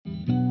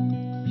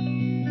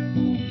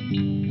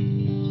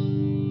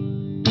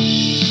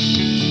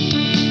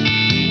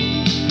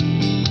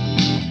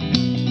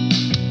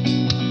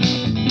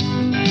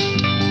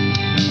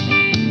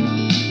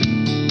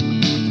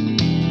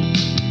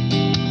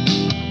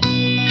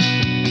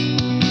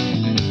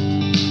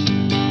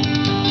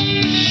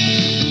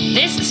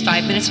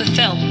5 Minutes with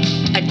Phil,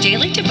 a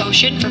daily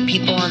devotion for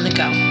people on the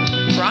go.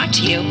 Brought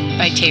to you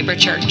by Tabor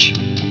Church.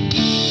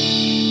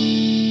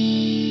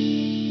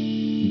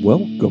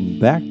 Welcome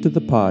back to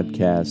the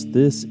podcast.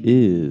 This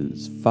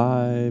is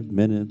 5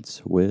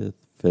 Minutes with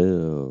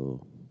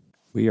Phil.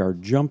 We are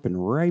jumping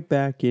right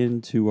back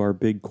into our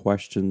big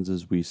questions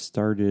as we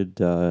started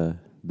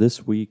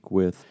this week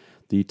with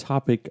the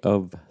topic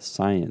of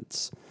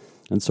science.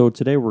 And so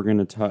today we're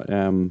going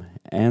to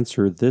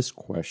answer this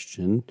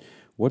question.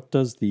 What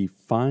does the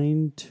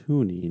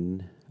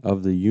fine-tuning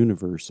of the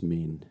universe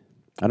mean?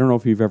 I don't know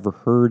if you've ever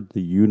heard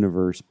the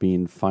universe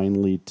being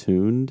finely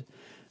tuned.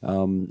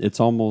 It's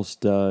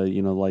almost,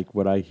 like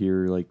what I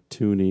hear, like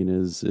tuning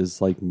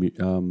is like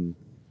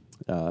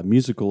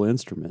musical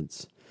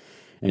instruments.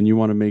 And you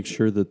want to make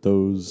sure that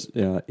those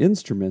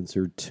instruments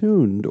are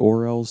tuned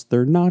or else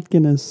they're not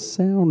going to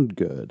sound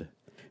good.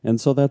 And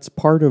so that's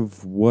part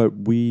of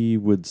what we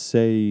would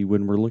say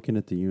when we're looking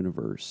at the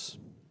universe.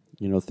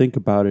 Think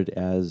about it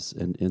as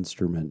an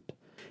instrument.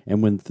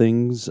 And when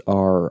things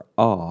are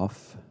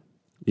off,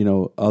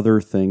 other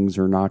things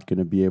are not going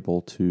to be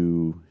able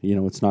to,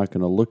 it's not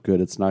going to look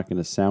good. It's not going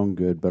to sound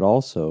good. But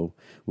also,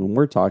 when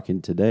we're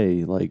talking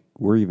today, like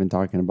we're even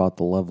talking about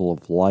the level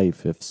of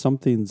life. If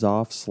something's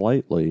off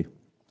slightly,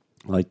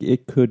 like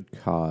it could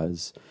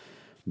cause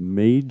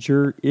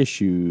major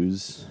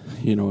issues,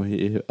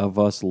 of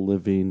us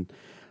living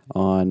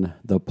on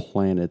the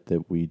planet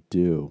that we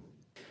do.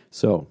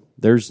 So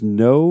there's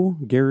no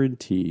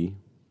guarantee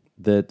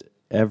that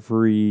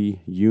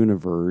every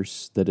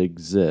universe that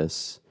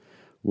exists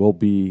will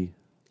be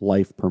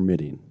life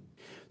permitting.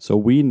 So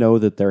we know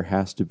that there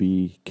has to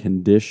be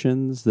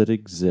conditions that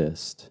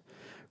exist,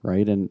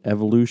 right? And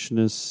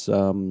evolutionists,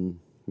 that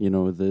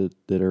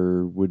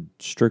would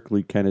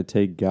strictly kind of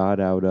take God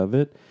out of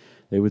it.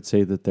 They would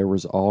say that there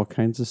was all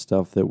kinds of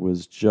stuff that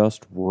was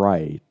just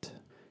right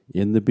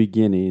in the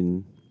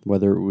beginning,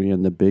 whether it be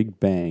in the Big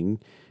Bang,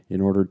 in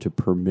order to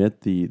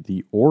permit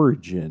the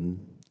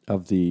origin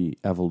of the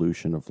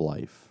evolution of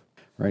life,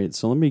 right?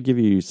 So let me give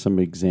you some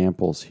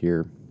examples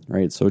here,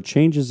 right? So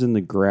changes in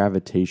the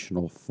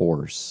gravitational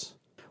force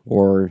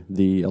or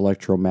the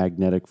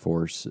electromagnetic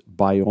force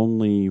by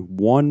only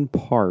 1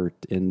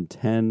 part in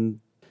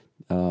 10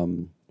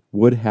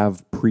 would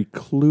have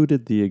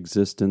precluded the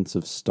existence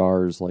of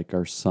stars like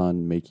our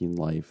sun, making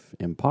life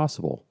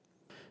impossible.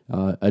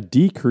 A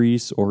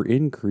decrease or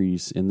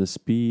increase in the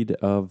speed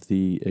of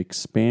the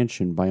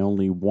expansion by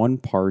only 1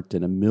 part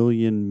in a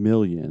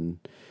million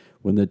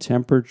when the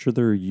temperature of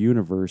the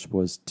universe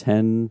was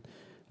 10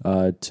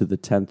 to the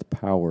 10th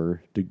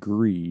power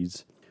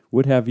degrees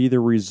would have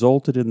either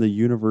resulted in the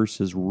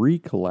universe's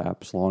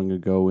recollapse long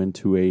ago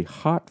into a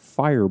hot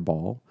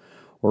fireball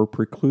or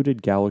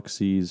precluded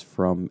galaxies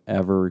from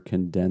ever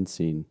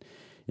condensing,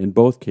 in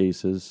both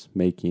cases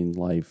making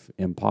life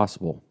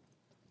impossible.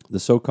 The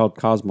so-called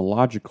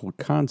cosmological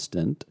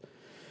constant,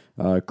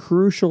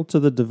 crucial to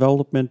the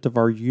development of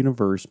our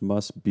universe,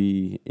 must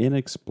be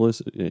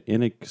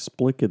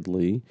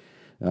inexplicably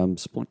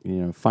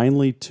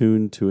finely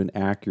tuned to an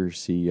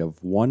accuracy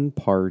of 1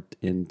 part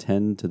in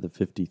 10 to the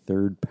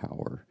 53rd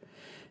power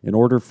in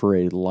order for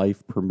a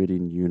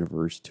life-permitting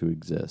universe to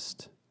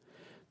exist.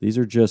 These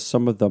are just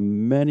some of the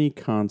many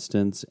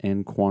constants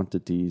and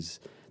quantities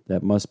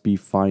that must be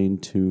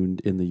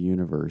fine-tuned in the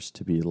universe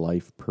to be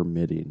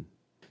life-permitting.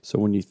 So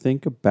when you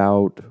think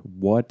about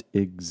what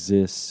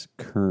exists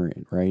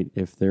current, right?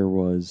 If there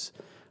was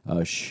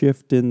a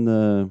shift in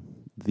the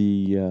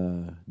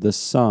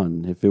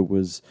sun, if it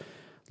was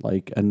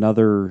like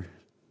another,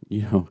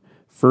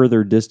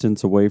 further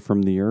distance away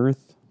from the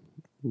earth,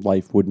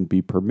 life wouldn't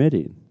be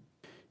permitting.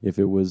 If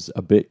it was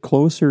a bit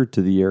closer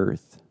to the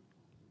earth,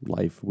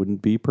 life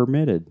wouldn't be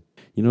permitted.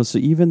 So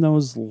even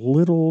those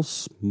little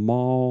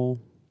small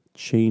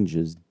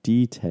changes,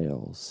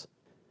 details,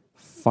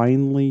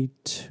 finely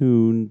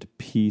tuned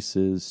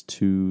pieces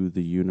to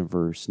the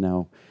universe.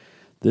 Now,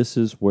 this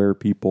is where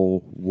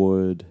people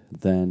would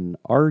then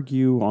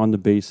argue on the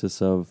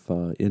basis of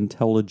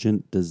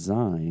intelligent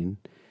design,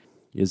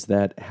 is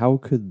that how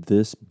could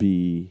this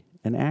be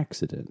an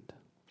accident?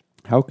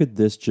 How could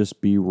this just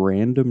be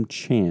random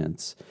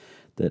chance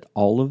that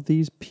all of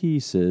these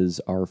pieces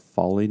are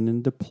falling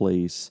into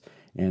place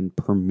and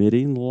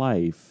permitting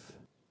life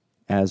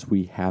as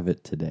we have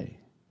it today?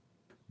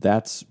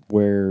 That's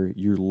where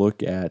you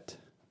look at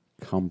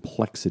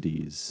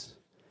complexities.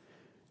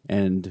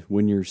 And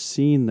when you're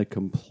seeing the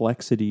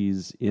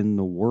complexities in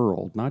the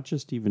world, not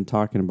just even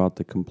talking about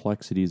the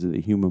complexities of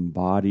the human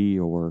body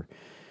or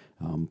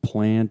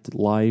plant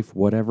life,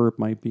 whatever it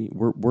might be,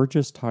 we're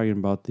just talking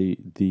about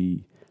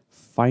the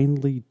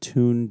finely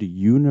tuned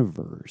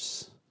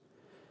universe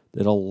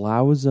that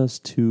allows us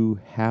to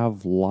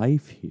have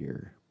life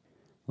here.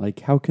 Like,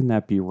 how can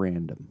that be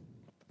random?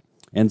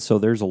 And so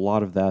there's a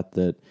lot of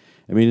that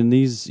in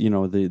these,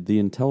 the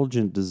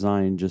intelligent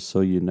design, just so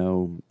you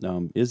know,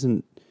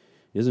 isn't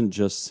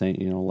just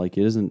saying, it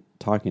isn't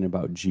talking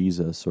about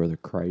Jesus or the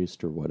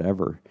Christ or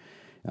whatever.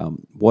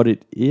 What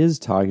it is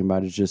talking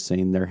about is just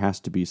saying there has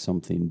to be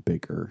something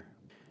bigger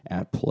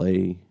at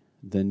play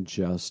than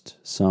just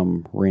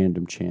some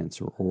random chance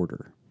or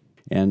order.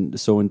 And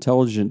so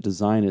intelligent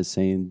design is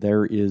saying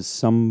there is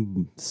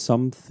someone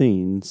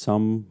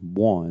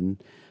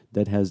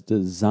that has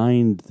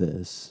designed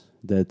this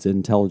that's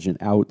intelligent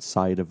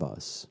outside of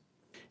us.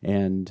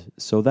 And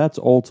so that's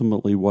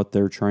ultimately what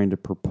they're trying to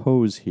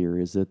propose here,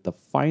 is that the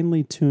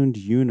finely tuned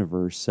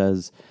universe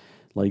says,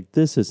 like,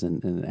 this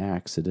isn't an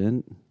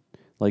accident.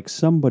 Like,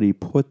 somebody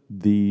put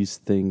these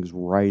things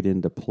right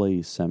into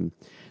place. And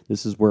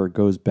this is where it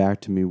goes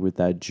back to me with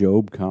that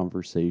Job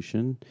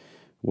conversation,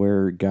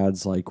 where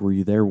God's like, were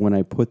you there when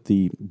I put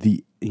the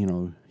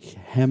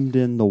hemmed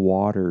in the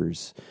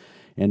waters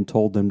and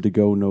told them to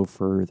go no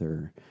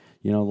further?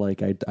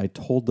 Like I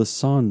told the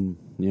sun,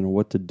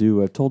 what to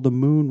do. I've told the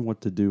moon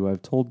what to do.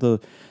 I've told the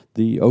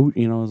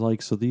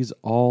so these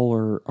all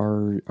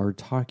are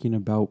talking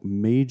about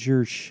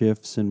major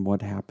shifts in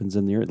what happens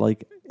in the earth.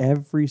 Like,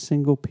 every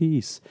single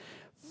piece,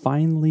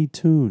 finely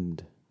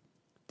tuned.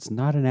 It's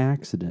not an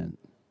accident.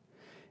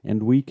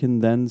 And we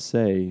can then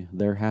say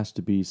there has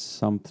to be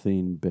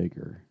something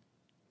bigger.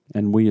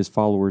 And we as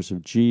followers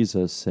of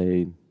Jesus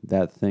say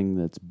that thing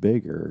that's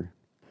bigger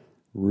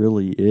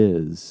really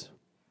is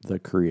the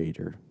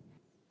Creator.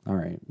 All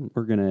right,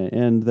 we're going to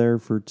end there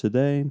for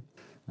today.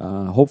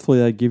 Hopefully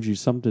that gives you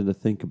something to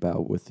think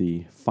about with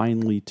the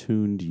finely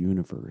tuned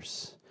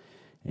universe.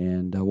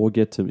 And we'll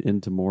get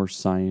into more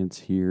science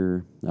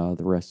here the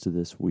rest of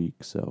this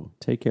week. So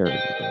take care,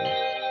 everybody.